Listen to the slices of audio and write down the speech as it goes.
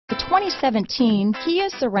2017 Kia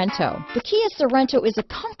Sorento. The Kia Sorento is a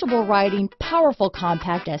comfortable riding, powerful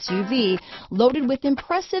compact SUV loaded with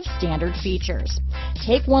impressive standard features.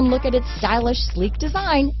 Take one look at its stylish, sleek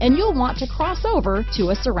design and you'll want to cross over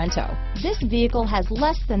to a Sorento. This vehicle has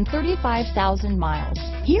less than 35,000 miles.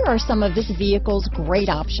 Here are some of this vehicle's great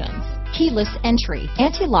options: keyless entry,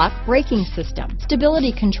 anti-lock braking system,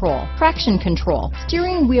 stability control, traction control,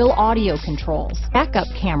 steering wheel audio controls, backup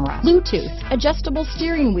camera, Bluetooth, adjustable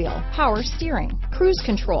steering wheel, power steering, cruise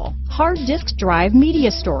control, hard disk drive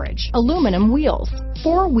media storage, aluminum wheels,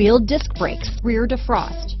 four-wheel disc brakes, rear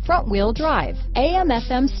defrost, front-wheel drive,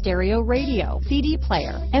 AM/FM stereo radio, CD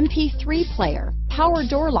player, MP3 player, power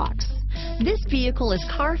door locks. This vehicle is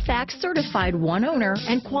Carfax certified one owner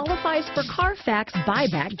and qualifies for Carfax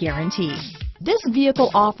buyback guarantee. This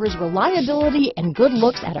vehicle offers reliability and good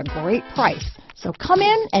looks at a great price. So come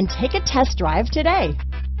in and take a test drive today.